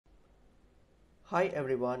Hi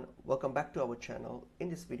everyone, welcome back to our channel. In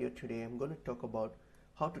this video today I'm going to talk about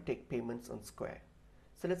how to take payments on Square.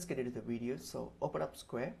 So let's get into the video. So open up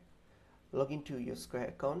Square, log into your Square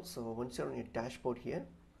account. So once you're on your dashboard here,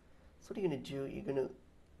 so what you're going to do, you're going to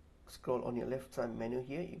scroll on your left side menu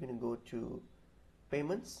here, you're going to go to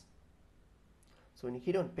payments. So when you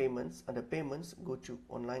hit on payments, under payments go to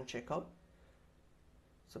online checkout.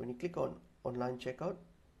 So when you click on online checkout,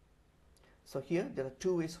 so here there are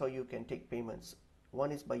two ways how you can take payments.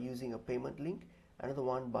 One is by using a payment link, another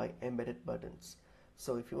one by embedded buttons.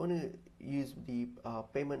 So if you want to use the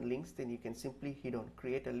payment links, then you can simply hit on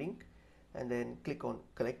create a link and then click on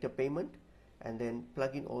collect a payment and then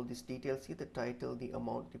plug in all these details here, the title, the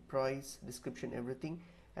amount, the price, description, everything,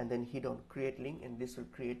 and then hit on create link, and this will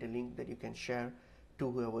create a link that you can share to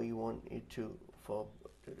whoever you want it to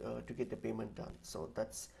to get the payment done. So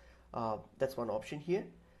that's one option here.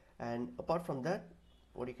 And apart from that,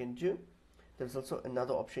 what you can do, there's also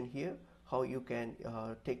another option here how you can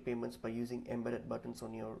take payments by using embedded buttons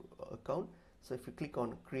on your account. So if you click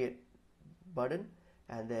on create button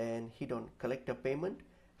and then hit on collect a payment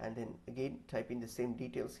and then again type in the same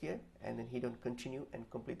details here and then hit on continue and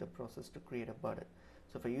complete the process to create a button.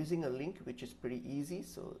 So if you're using a link, which is pretty easy,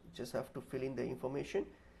 so just have to fill in the information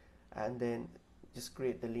and then just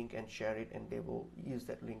create the link and share it, and they will use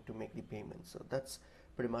that link to make the payment. So that's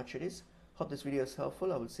pretty much it is. Hope this video is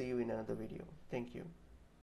helpful. I will see you in another video. Thank you.